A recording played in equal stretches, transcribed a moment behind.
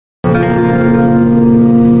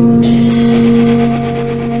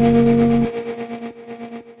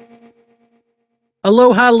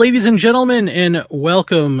Aloha, ladies and gentlemen, and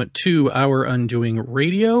welcome to Our Undoing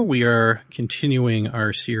Radio. We are continuing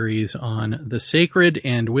our series on the sacred,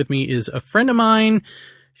 and with me is a friend of mine.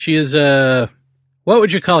 She is what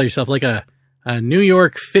would you call yourself? Like a New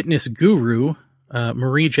York fitness guru,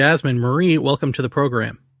 Marie Jasmine. Marie, welcome to the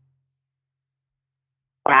program.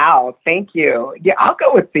 Wow, thank you. Yeah, I'll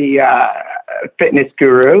go with the fitness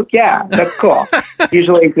guru. Yeah, that's cool.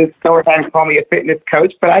 Usually just sometimes call me a fitness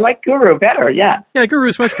coach, but I like guru better, yeah. Yeah, guru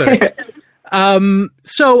is much better.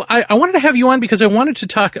 So I wanted to have you on because I wanted to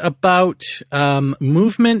talk about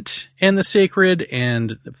movement and the sacred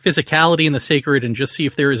and physicality and the sacred and just see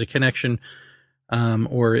if there is a connection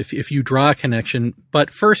or if you draw a connection.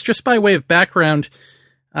 But first, just by way of background,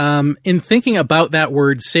 in thinking about that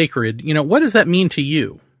word sacred, what does that mean to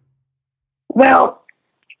you? Well,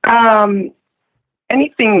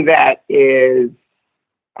 anything that is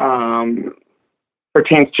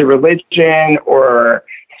pertains to religion or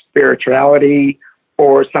spirituality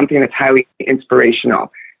or something that's highly inspirational,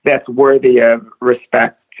 that's worthy of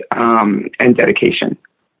respect and dedication.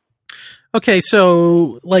 Okay,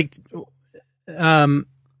 so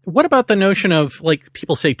what about the notion of,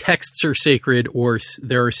 people say texts are sacred or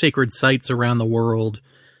there are sacred sites around the world,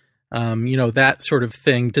 that sort of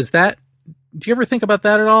thing. Do you ever think about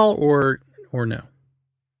that at all or no?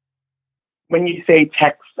 When you say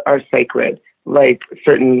texts are sacred, like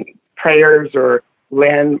certain prayers or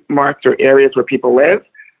landmarks or areas where people live?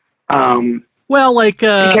 Well, like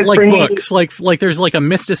books, like there's like a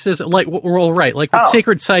mysticism, right. Like with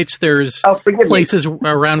sacred sites, there's places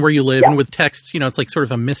around where you live, and with texts, it's like sort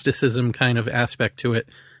of a mysticism kind of aspect to it.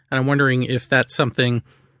 And I'm wondering if that's something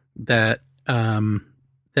that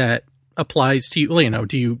that applies to you.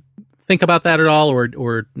 Do you think about that at all,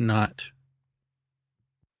 or not?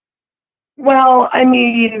 Well, I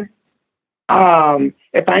mean,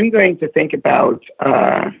 if I'm going to think about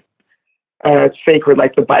sacred,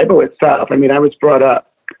 like the Bible itself. I mean, I was brought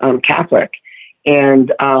up Catholic,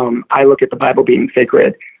 and I look at the Bible being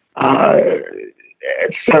sacred.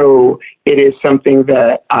 So it is something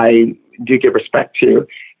that I do give respect to,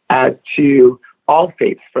 as to all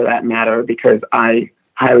faiths for that matter, because I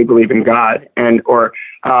highly believe in God or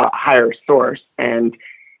higher source. And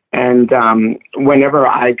whenever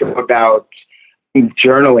I go about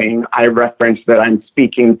journaling, I reference that I'm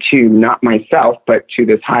speaking to not myself, but to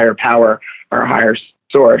this higher power or higher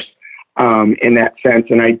source in that sense.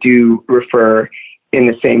 And I do refer in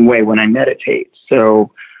the same way when I meditate.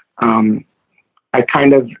 So I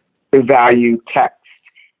kind of value text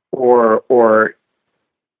or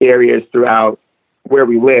areas throughout where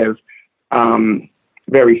we live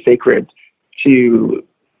very sacred to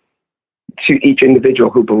each individual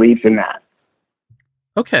who believes in that.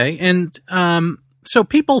 Okay. And so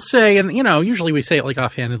people say, and usually we say it like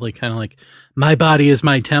offhandedly, kind of like, my body is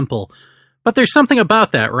my temple. But there's something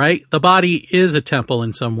about that, right? The body is a temple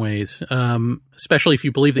in some ways, especially if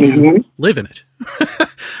you believe that you live in it.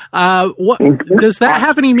 Does that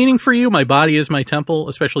have any meaning for you? My body is my temple,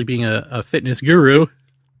 especially being a fitness guru.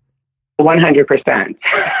 100%.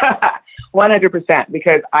 100%,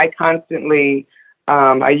 because I constantly,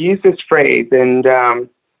 I use this phrase, and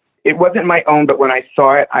it wasn't my own, but when I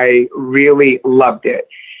saw it, I really loved it.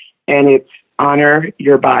 And it's honor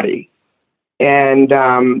your body. And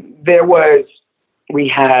we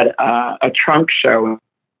had a trunk show,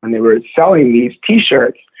 and they were selling these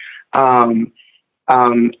T-shirts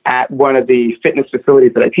at one of the fitness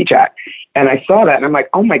facilities that I teach at. And I saw that, and I'm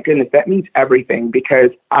like, oh my goodness, that means everything,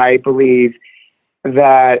 because I believe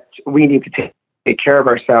that we need to take care of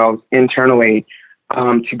ourselves internally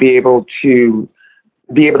to be able to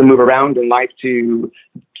move around in life, to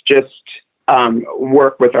just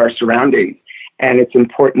work with our surroundings. And it's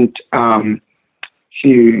important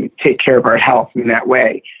to take care of our health in that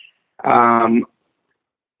way. I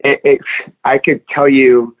could tell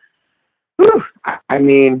you, I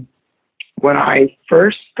mean, when I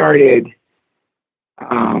first started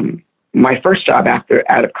my first job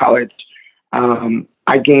out of college,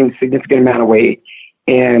 I gained a significant amount of weight,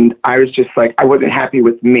 and I was just like, I wasn't happy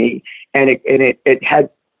with me. And it had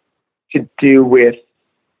to do with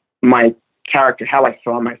my character, how I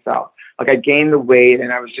saw myself. Like, I gained the weight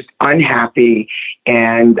and I was just unhappy,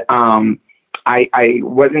 and I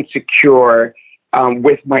wasn't secure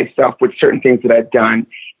with myself with certain things that I've done.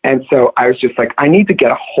 And so I was just like, I need to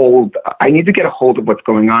get a hold of what's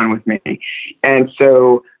going on with me. And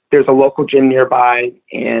so there's a local gym nearby,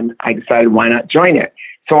 and I decided, why not join it?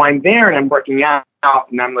 So I'm there and I'm working out,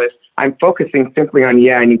 and I'm focusing simply on,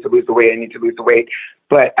 I need to lose the weight.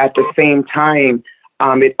 But at the same time,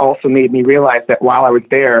 it also made me realize that while I was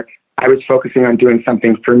there, I was focusing on doing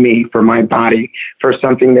something for me, for my body, for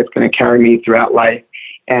something that's going to carry me throughout life.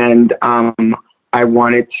 And I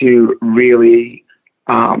wanted to really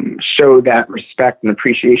show that respect and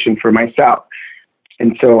appreciation for myself.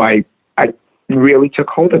 And so I really took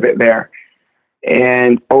hold of it there.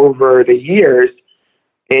 And over the years,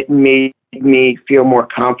 it made me feel more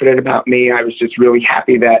confident about me. I was just really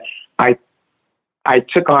happy that I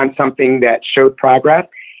took on something that showed progress,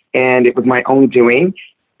 and it was my own doing.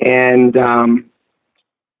 And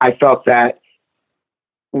I felt that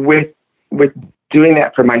with doing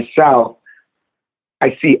that for myself,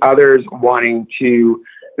 I see others wanting to,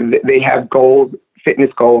 they have goals, fitness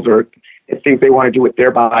goals, or things they want to do with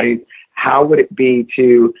their bodies. How would it be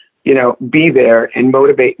to, be there and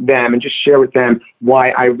motivate them and just share with them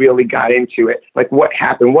why I really got into it? Like, what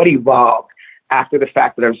happened, what evolved after the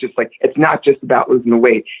fact that I was just like, it's not just about losing the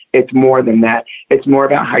weight. It's more than that. It's more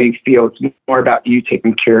about how you feel. It's more about you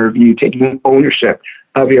taking care of you, taking ownership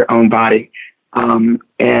of your own body.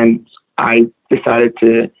 And I decided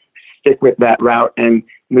to stick with that route and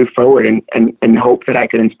move forward and hope that I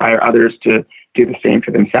could inspire others to do the same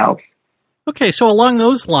for themselves. Okay, so along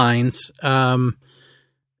those lines, so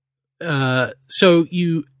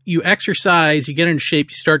you exercise, you get into shape,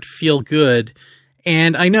 you start to feel good.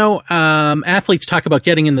 And I know athletes talk about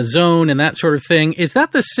getting in the zone and that sort of thing. Is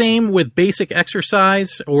that the same with basic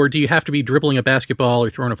exercise, or do you have to be dribbling a basketball or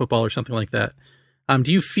throwing a football or something like that?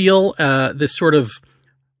 Do you feel this sort of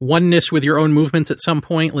oneness with your own movements at some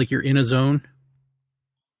point, like you're in a zone?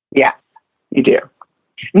 Yeah, you do.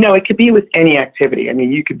 No, it could be with any activity. I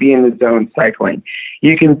mean, you could be in the zone cycling.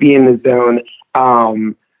 You can be in the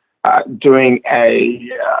zone doing a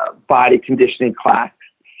body conditioning class,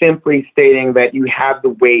 simply stating that you have the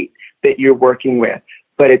weight that you're working with.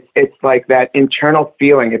 But it's like that internal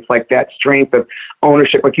feeling. It's like that strength of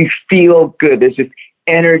ownership. Like you feel good. There's this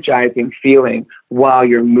energizing feeling while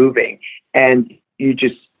you're moving, and you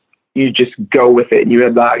just go with it, and you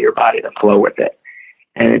allow your body to flow with it.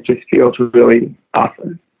 And it just feels really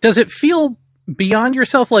awesome. Does it feel beyond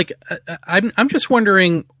yourself? Like, I'm just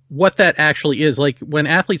wondering what that actually is. Like, when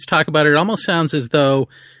athletes talk about it, it almost sounds as though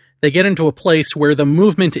they get into a place where the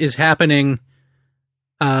movement is happening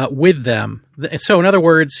with them. So in other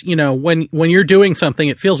words, when you're doing something,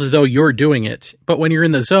 it feels as though you're doing it. But when you're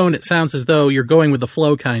in the zone, it sounds as though you're going with the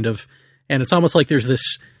flow, kind of. And it's almost like there's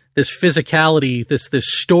this physicality, this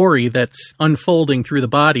story that's unfolding through the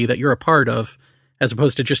body that you're a part of, as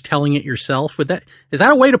opposed to just telling it yourself. Is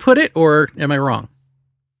that a way to put it, or am I wrong?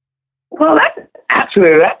 Well, that's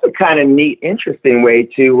a kind of neat, interesting way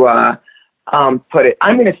to put it.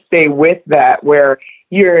 I'm going to stay with that, where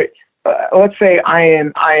you're, let's say I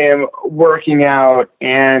am working out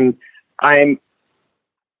and I'm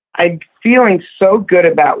feeling so good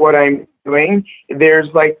about what I'm doing. There's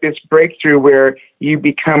like this breakthrough where you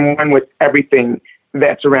become one with everything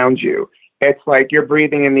that's around you. It's like you're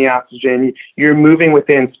breathing in the oxygen, you're moving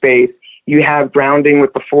within space, you have grounding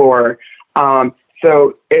with the floor.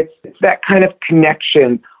 So it's that kind of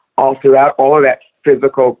connection all throughout, all of that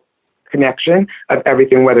physical connection of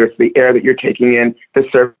everything, whether it's the air that you're taking in, the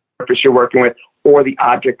surface you're working with, or the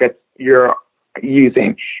object that you're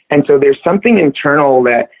using. And so there's something internal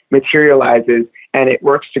that materializes, and it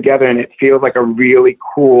works together, and it feels like a really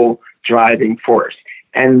cool driving force.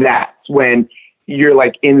 And that's when you're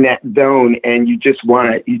like in that zone, and you just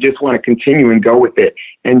want to continue and go with it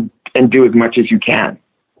and do as much as you can.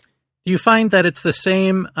 Do you find that it's the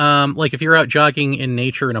same, like if you're out jogging in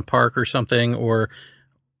nature in a park or something, or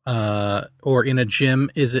in a gym,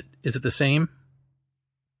 is it the same?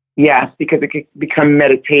 Yes, because it can become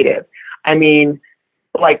meditative. I mean,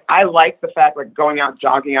 like I like the fact like going out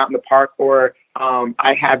jogging out in the park, or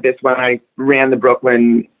I had this when I ran the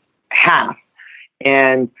Brooklyn half,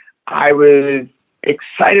 and I was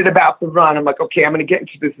excited about the run. I'm like, okay, I'm going to get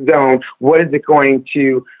into this zone. What is it going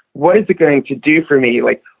to do for me?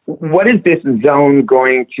 Like, what is this zone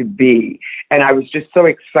going to be? And I was just so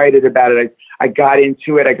excited about it. I got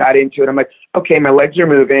into it. I'm like, okay, my legs are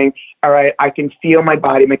moving. All right. I can feel my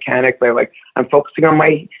body mechanics. I'm focusing on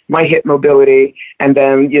my hip mobility. And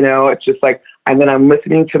then, it's just like, and then I'm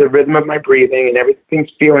listening to the rhythm of my breathing, and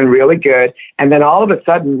everything's feeling really good. And then all of a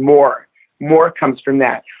sudden more comes from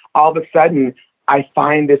that. All of a sudden I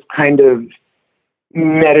find this kind of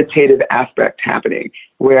meditative aspect happening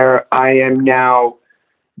where I am now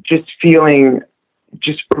just feeling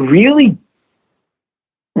just really,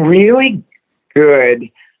 really good.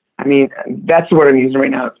 I mean, that's the word I'm using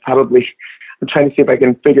right now. It's probably, I'm trying to see if I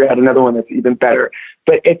can figure out another one that's even better.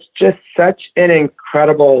 But it's just such an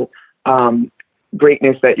incredible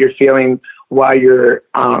greatness that you're feeling while you're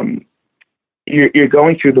you're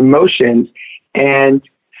going through the motions, and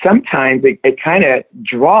sometimes it kind of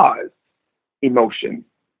draws emotion.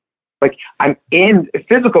 Like I'm in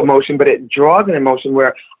physical motion, but it draws an emotion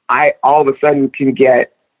where I all of a sudden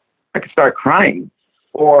I can start crying,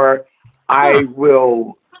 or I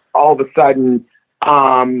will all of a sudden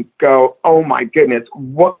go, oh my goodness,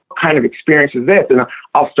 what kind of experience is this? And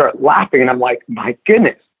I'll start laughing, and I'm like, my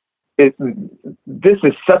goodness, this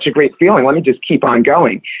is such a great feeling. Let me just keep on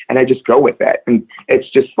going. And I just go with it. And it's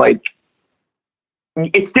just like,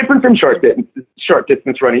 it's different from short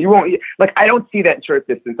distance running. You won't, like, I don't see that in short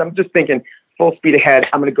distance. I'm just thinking full speed ahead.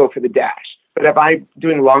 I'm going to go for the dash. But if I'm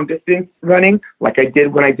doing long distance running, like I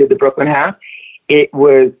did when I did the Brooklyn Half, it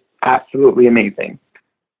was absolutely amazing.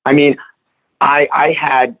 I mean, I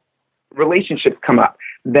had relationships come up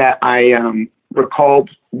that I recalled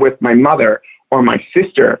with my mother or my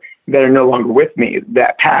sister that are no longer with me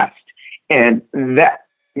that passed. And that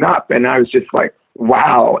up, and I was just like,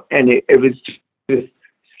 wow. And it was just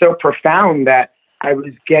so profound that I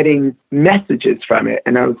was getting messages from it.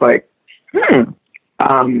 And I was like,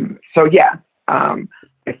 so yeah, I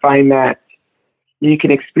find that you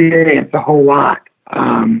can experience a whole lot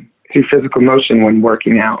through physical motion when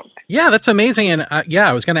working out. Yeah, that's amazing. And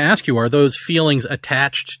I was going to ask you, are those feelings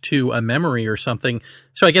attached to a memory or something?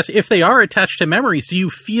 So I guess if they are attached to memories, do you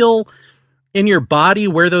feel in your body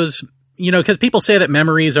where those, because people say that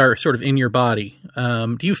memories are sort of in your body.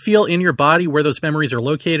 Do you feel in your body where those memories are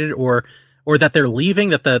located, or that they're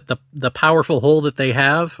leaving, that the powerful hold that they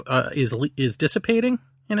have is dissipating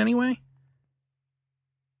in any way?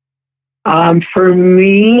 For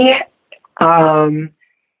me,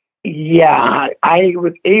 yeah, I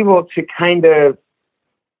was able to kind of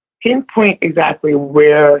pinpoint exactly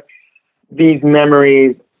where these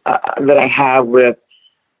memories that I have with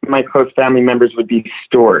my close family members would be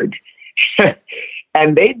stored.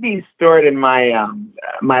 And they'd be stored in my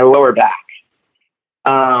my lower back.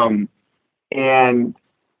 And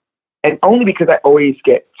only because I always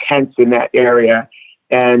get tense in that area.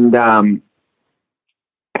 And I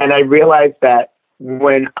realized that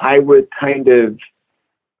when I would kind of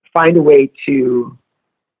find a way to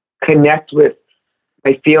connect with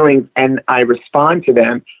my feelings and I respond to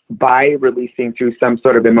them by releasing through some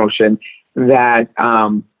sort of emotion, that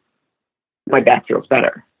my back feels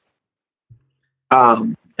better.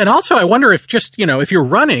 And also, I wonder if just, if you're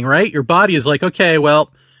running, right, your body is like, okay,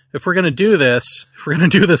 well, if we're going to do this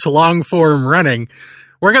long form running,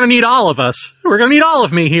 we're going to need all of us. We're going to need all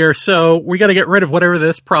of me here. So we got to get rid of whatever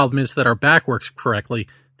this problem is that our back works correctly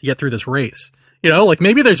to get through this race. Like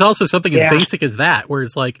maybe there's also something as basic as that, where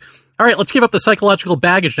it's like, all right, let's give up the psychological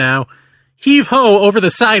baggage now. Heave ho over the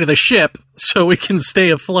side of the ship so we can stay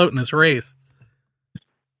afloat in this race.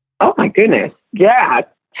 Oh my goodness. Yeah,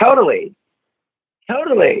 totally.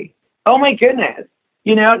 Oh my goodness.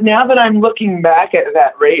 Now that I'm looking back at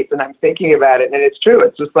that race and I'm thinking about it, and it's true,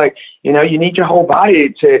 it's just like, you need your whole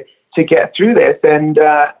body to get through this. And,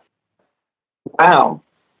 wow.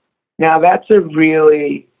 Now that's a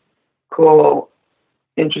really cool,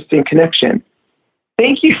 interesting connection.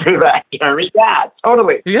 Thank you for that, Jeremy. Yeah,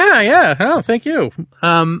 totally. Yeah. Oh, thank you.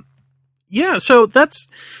 Yeah, so that's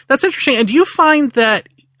interesting. And do you find that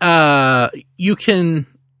you can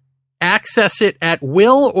access it at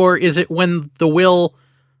will, or is it when the will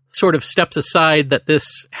sort of steps aside that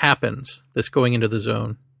this happens, this going into the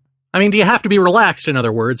zone? I mean, do you have to be relaxed, in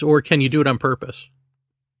other words, or can you do it on purpose?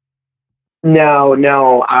 No.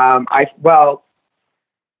 I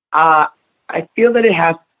feel that it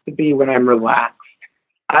has to be when I'm relaxed.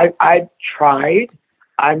 I've tried.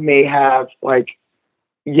 I may have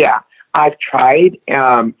I've tried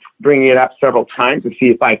bringing it up several times to see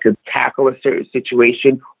if I could tackle a certain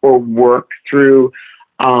situation or work through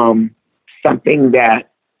something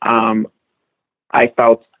that I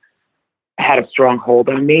felt had a strong hold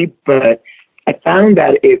on me. But I found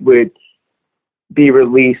that it would be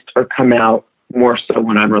released or come out more so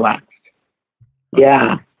when I'm relaxed.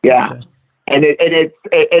 Yeah. And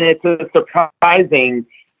it's a surprising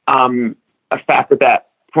effect at that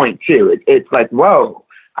point too. It's like, whoa,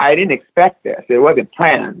 I didn't expect this. It wasn't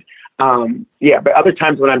planned. But other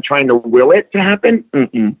times when I'm trying to will it to happen,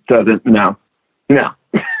 no.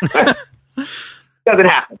 Doesn't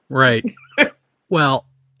happen. Right. Well,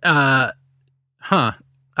 I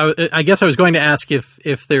guess I was going to ask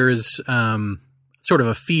if there's sort of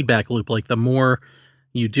a feedback loop, like the more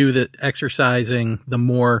you do the exercising, the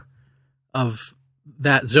more of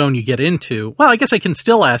that zone you get into. Well, I guess I can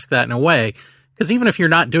still ask that in a way, because even if you're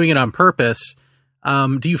not doing it on purpose,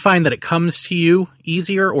 do you find that it comes to you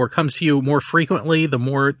easier or comes to you more frequently the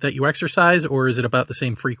more that you exercise, or is it about the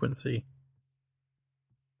same frequency?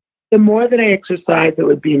 the more that I exercise, it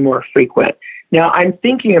would be more frequent. Now, I'm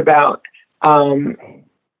thinking about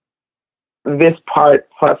this part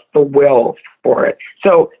plus the will for it.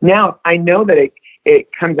 So now I know that it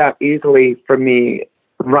comes out easily for me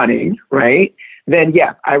running, right? Then,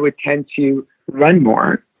 yeah, I would tend to run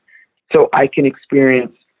more so I can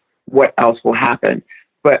experience what else will happen.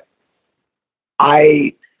 But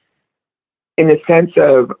in the sense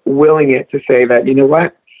of willing it to say that, you know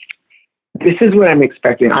what, this is what I'm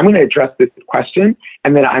expecting. I'm going to address this question,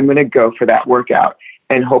 and then I'm going to go for that workout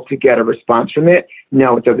and hope to get a response from it.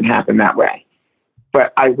 No, it doesn't happen that way.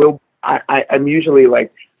 But I'm usually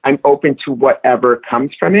like, I'm open to whatever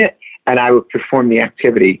comes from it, and I would perform the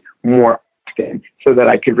activity more often so that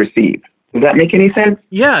I could receive. Does that make any sense?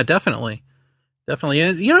 Yeah, definitely. Definitely.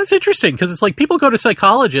 And, it's interesting because it's like people go to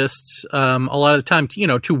psychologists a lot of the time,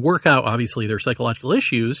 to work out, obviously, their psychological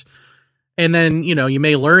issues. And then, you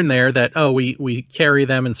may learn there that, we carry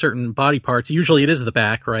them in certain body parts. Usually it is the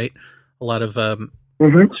back, right? A lot of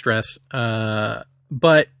stress.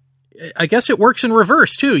 But I guess it works in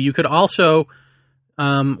reverse, too. You could also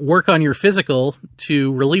work on your physical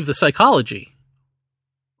to relieve the psychology.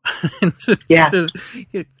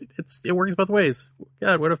 It works both ways.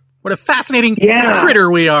 God, what a fascinating critter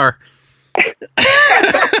we are.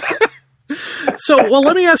 So,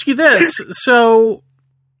 let me ask you this. So,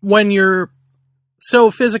 when you're so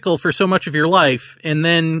physical for so much of your life, and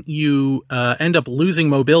then you end up losing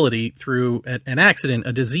mobility through an accident,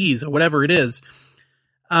 a disease, or whatever it is,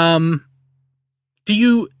 do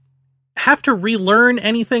you have to relearn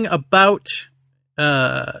anything about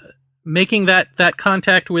making that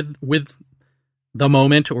contact with the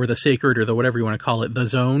moment or the sacred or the whatever you want to call it, the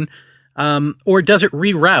zone? Or does it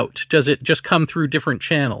reroute? Does it just come through different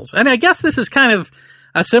channels? And I guess this is kind of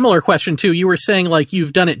a similar question too. You were saying like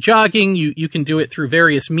you've done it jogging, you can do it through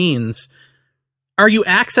various means. Are you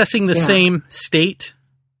accessing the same state?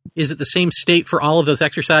 Is it the same state for all of those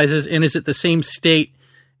exercises? And is it the same state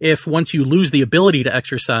if once you lose the ability to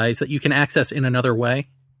exercise that you can access in another way?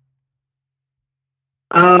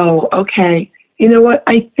 Oh, okay. You know what?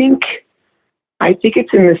 I think it's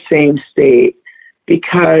in the same state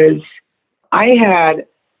because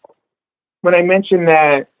when I mentioned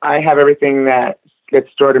that I have everything that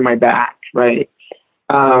gets stored in my back, right?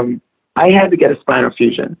 I had to get a spinal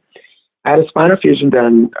fusion. I had a spinal fusion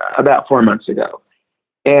done about 4 months ago.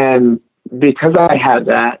 And because I had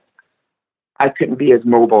that, I couldn't be as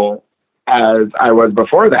mobile as I was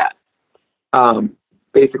before that.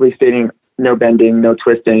 Basically stating no bending, no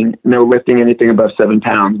twisting, no lifting anything above 7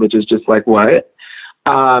 pounds, which is just like what?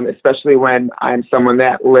 Especially when I'm someone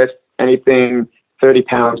that lifts anything 30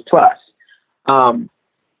 pounds plus.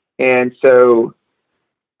 And so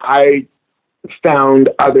I found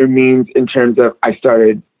other means in terms of I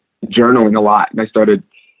started journaling a lot and I started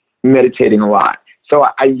meditating a lot. So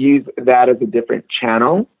I use that as a different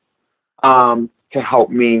channel to help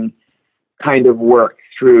me kind of work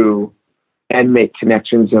through and make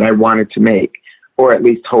connections that I wanted to make, or at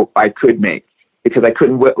least hope I could make, because I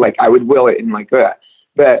couldn't, I would will it and like that.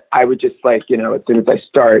 But I would just as soon as I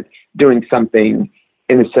start doing something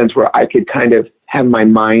in a sense where I could kind of have my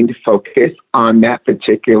mind focus on that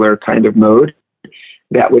particular kind of mode,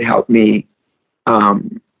 that would help me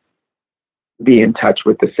be in touch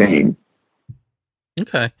with the same.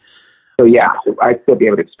 Okay. So yeah, I'd still be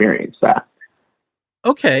able to experience that.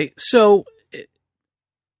 Okay. So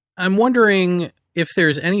I'm wondering if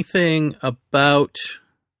there's anything about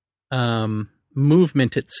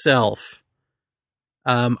movement itself.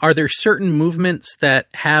 Are there certain movements that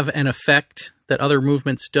have an effect that other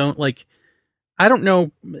movements don't? Like, I don't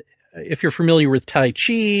know if you're familiar with Tai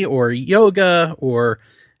Chi or yoga or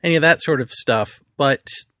any of that sort of stuff, but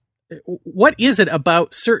what is it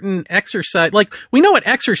about certain exercise? Like, we know what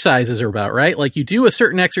exercises are about, right? Like, you do a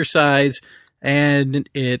certain exercise and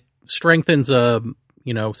it strengthens a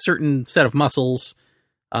certain set of muscles,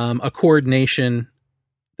 a coordination.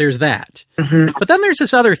 There's that. Mm-hmm. But then there's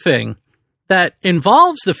this other thing that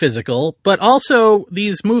involves the physical, but also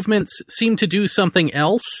these movements seem to do something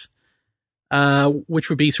else, which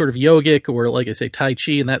would be sort of yogic or, like I say, Tai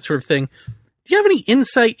Chi and that sort of thing. Do you have any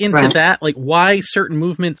insight into that? Like why certain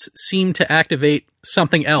movements seem to activate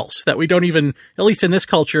something else that we don't even, at least in this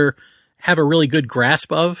culture, have a really good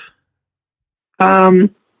grasp of? I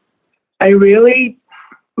really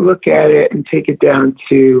look at it and take it down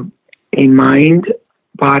to a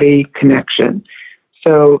mind-body connection.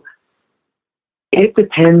 So it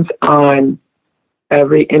depends on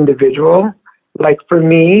every individual. Like for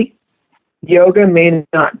me, yoga may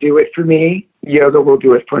not do it for me. Yoga will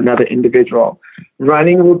do it for another individual.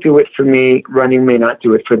 Running will do it for me. Running may not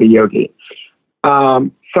do it for the yogi.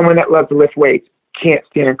 Someone that loves to lift weights can't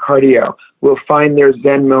stand cardio will find their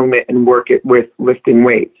Zen moment and work it with lifting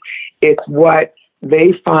weights. It's what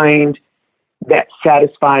they find that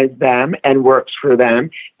satisfies them and works for them,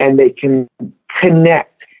 and they can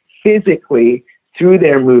connect physically through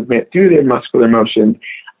their movement, through their muscular motions,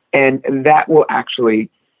 and that will actually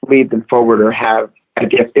lead them forward or have, I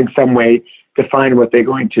guess, in some way define what they're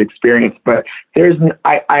going to experience. But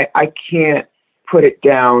I can't put it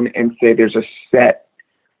down and say there's a set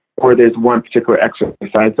or there's one particular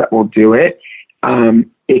exercise that will do it.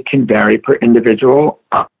 It can vary per individual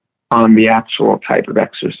on the actual type of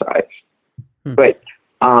exercise. But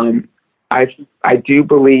I do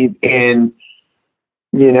believe in,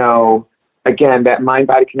 again, that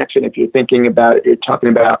mind-body connection. If you're thinking about it, you're talking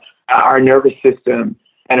about our nervous system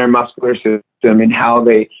and our muscular system and how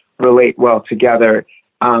they relate well together.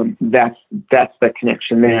 That's the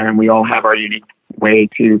connection there, and we all have our unique way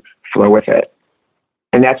to flow with it.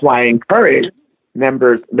 And that's why I encourage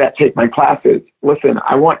members that take my classes. Listen,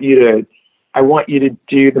 I want you to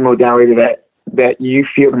do the modality that you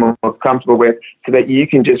feel the most comfortable with, so that you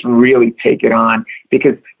can just really take it on,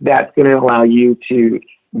 because that's going to allow you to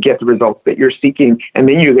get the results that you're seeking, and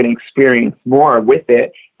then you're going to experience more with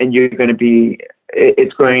it, and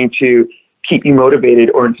it's going to keep you motivated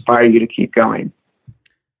or inspire you to keep going.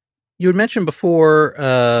 You had mentioned before,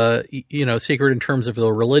 Secret, in terms of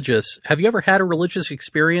the religious. Have you ever had a religious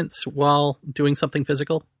experience while doing something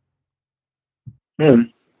physical? A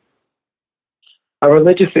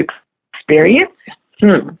religious experience?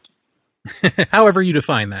 However you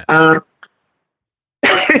define that.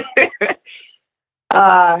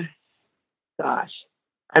 Gosh,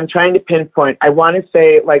 I'm trying to pinpoint. I want to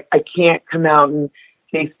say, I can't come out and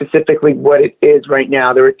say specifically what it is right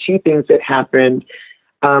now. There were two things that happened.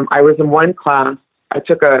 I was in one class.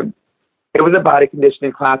 It was a body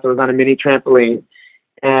conditioning class. I was on a mini trampoline,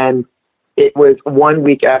 and it was 1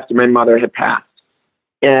 week after my mother had passed.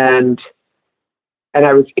 And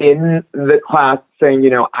I was in the class saying,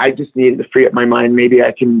 I just needed to free up my mind. Maybe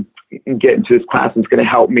I can get into this class, and it's going to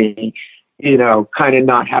help me, kind of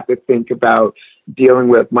not have to think about dealing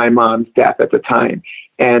with my mom's death at the time.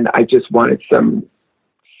 And I just wanted some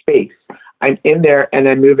space. I'm in there, and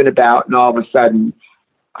I'm moving about, and all of a sudden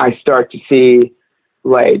I start to see,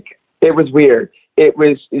 it was weird. It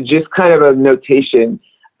was just kind of a notation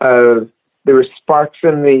of, there were sparks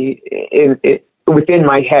within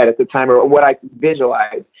my head at the time, or what I could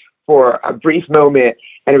visualize for a brief moment.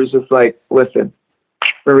 And it was just listen,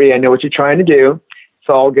 Marie, I know what you're trying to do. It's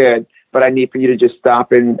all good, but I need for you to just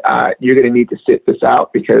stop, and you're going to need to sit this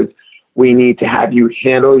out, because we need to have you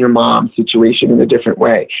handle your mom's situation in a different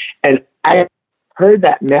way. And I heard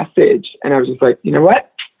that message, and I was just you know what?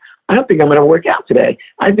 I don't think I'm going to work out today.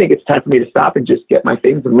 I think it's time for me to stop and just get my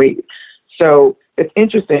things and leave. So it's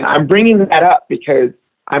interesting. I'm bringing that up because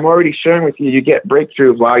I'm already sharing with you get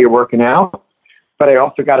breakthroughs while you're working out, but I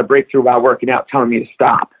also got a breakthrough while working out telling me to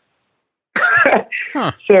stop.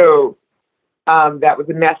 So that was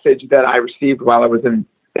a message that I received while I was in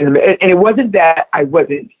and it wasn't that I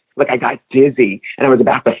wasn't, I got dizzy and I was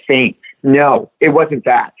about to faint. No, it wasn't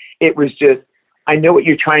that. It was just, I know what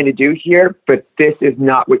you're trying to do here, but this is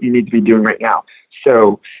not what you need to be doing right now.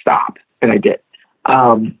 So stop. And I did.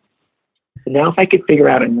 Now if I could figure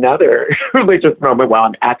out another religious moment while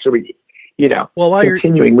I'm actually,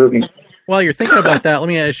 continuing moving. While you're thinking about that, let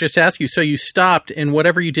me just ask you, so you stopped, and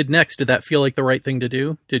whatever you did next, did that feel like the right thing to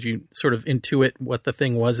do? Did you sort of intuit what the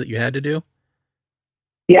thing was that you had to do?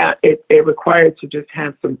 Yeah, it required to just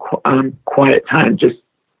have some quiet time, just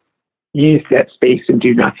use that space and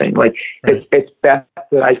do nothing. Right. It's best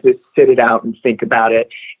that I just sit it out and think about it.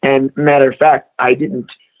 And matter of fact, I think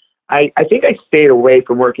I stayed away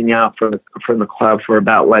from working out from the club for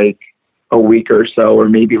about a week or so, or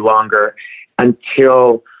maybe longer,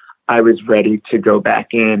 until I was ready to go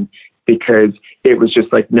back in, because it was just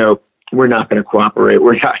no, we're not going to cooperate.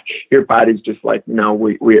 We're not. Your body's just no,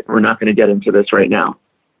 we're not going to get into this right now.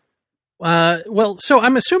 Well, so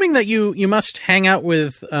I'm assuming that you must hang out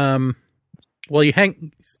with,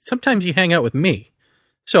 sometimes you hang out with me.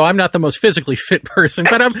 So I'm not the most physically fit person,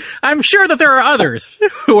 but I'm sure that there are others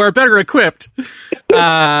who are better equipped, in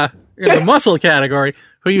the muscle category,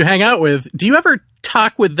 who you hang out with. Do you ever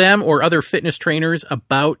talk with them or other fitness trainers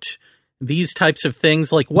about these types of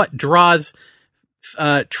things? Like, what draws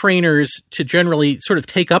trainers to generally sort of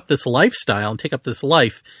take up this lifestyle and take up this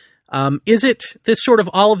life? Is it this sort of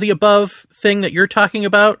all of the above thing that you're talking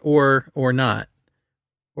about, or not?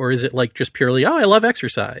 Or is it just purely, I love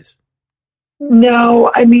exercise?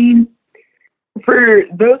 No, I mean, for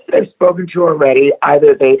those that I've spoken to already,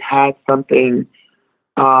 either they've had something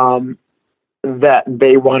that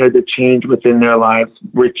they wanted to change within their lives,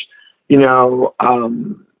 which,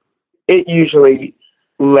 it usually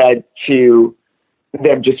led to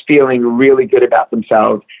them just feeling really good about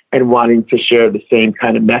themselves and wanting to share the same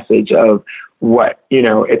kind of message of what,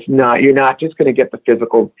 you're not just going to get the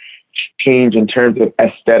physical change in terms of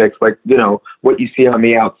aesthetics, like, what you see on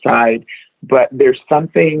the outside, but there's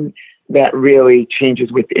something that really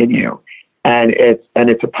changes within you, and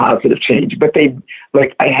it's a positive change. But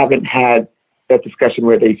I haven't had that discussion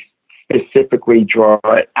where they specifically draw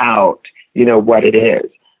it out, what it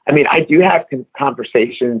is. I mean, I do have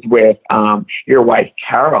conversations with your wife,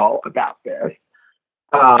 Carol, about this.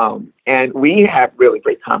 And we have really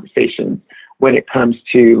great conversations when it comes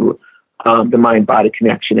to the mind-body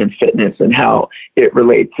connection and fitness and how it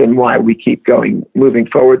relates and why we keep moving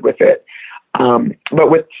forward with it. But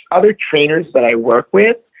with other trainers that I work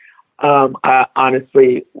with,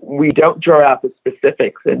 honestly, we don't draw out the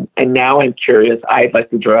specifics. And now I'm curious. I'd like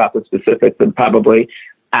to draw out the specifics and probably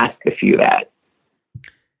ask a few that.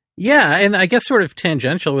 Yeah, and I guess sort of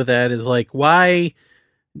tangential with that is like, why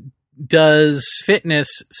does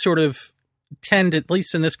fitness sort of tend, at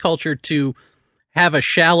least in this culture, to have a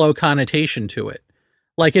shallow connotation to it?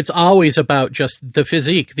 Like, it's always about just the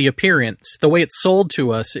physique, the appearance. The way it's sold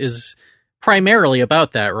to us is primarily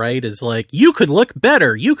about that, right? Is like, you could look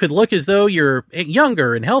better. You could look as though you're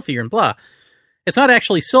younger and healthier and blah. It's not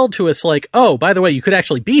actually sold to us like, oh, by the way, you could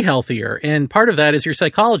actually be healthier. And part of that is your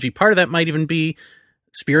psychology. Part of that might even be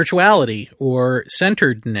spirituality or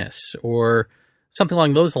centeredness or something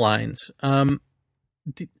along those lines. I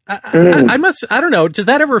don't know. Does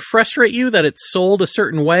that ever frustrate you that it's sold a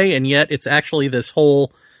certain way and yet it's actually this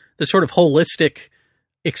sort of holistic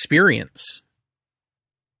experience?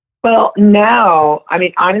 Well, now, I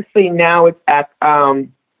mean, honestly, now it's at,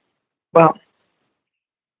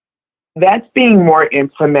 that's being more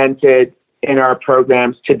implemented in our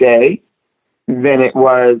programs today than it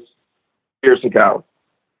was years ago,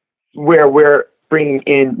 where we're bringing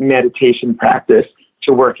in meditation practice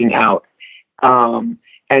to working out.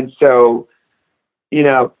 And so,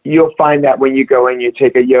 you'll find that when you go and you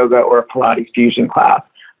take a yoga or a Pilates fusion class,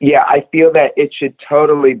 I feel that it should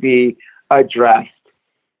totally be addressed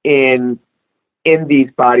in these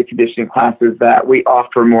body conditioning classes that we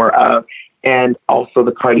offer more of, and also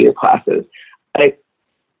the cardio classes.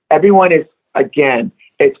 Everyone is, again,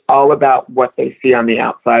 it's all about what they see on the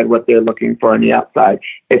outside, what they're looking for on the outside.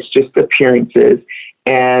 It's just appearances.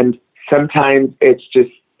 And sometimes it's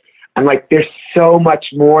just, I'm like, there's so much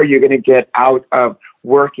more you're going to get out of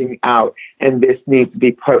working out, and this needs to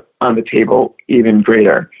be put on the table even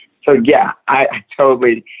greater. So I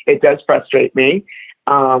totally, it does frustrate me.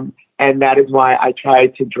 And that is why I try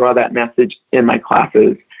to draw that message in my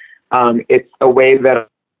classes. It's a way that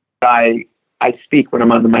I speak when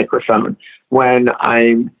I'm on the microphone, when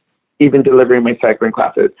I'm even delivering my cycling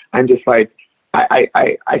classes. I'm just like,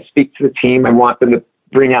 I speak to the team. I want them to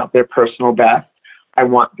bring out their personal best. I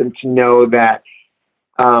want them to know that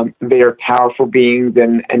they are powerful beings,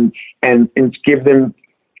 and give them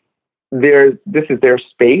this is their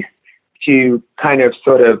space to kind of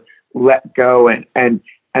sort of let go and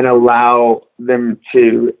allow them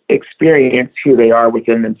to experience who they are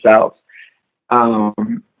within themselves.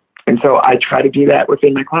 And so I try to do that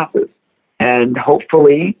within my classes, and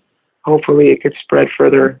hopefully it could spread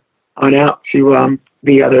further on out to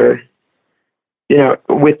the other,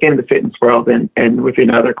 within the fitness world and within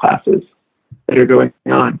other classes that are going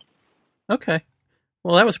on. Okay.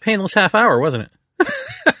 Well, that was a painless half hour, wasn't it?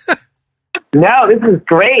 No, this is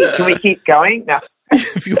great. Can we keep going? No.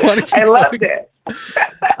 If you want to keep I loved it.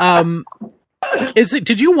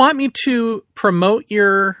 Did you want me to promote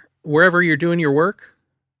wherever you're doing your work,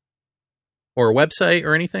 or a website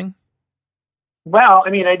or anything? Well, I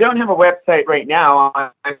mean, I don't have a website right now.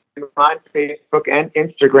 I'm on Facebook and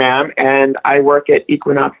Instagram, and I work at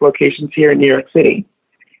Equinox locations here in New York City.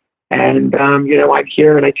 And, I'm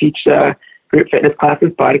here and I teach group fitness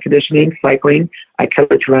classes, body conditioning, cycling. I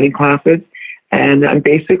coach running classes. And I'm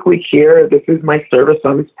basically here. This is my service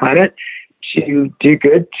on this planet, to do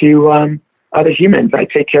good to other humans. I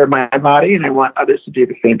take care of my body, and I want others to do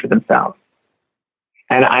the same for themselves.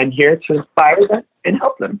 And I'm here to inspire them and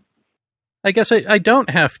help them. I guess I don't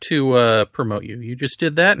have to promote you. You just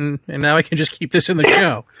did that, and now I can just keep this in the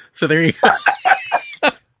show. So there you go.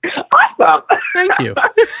 Awesome. Thank you.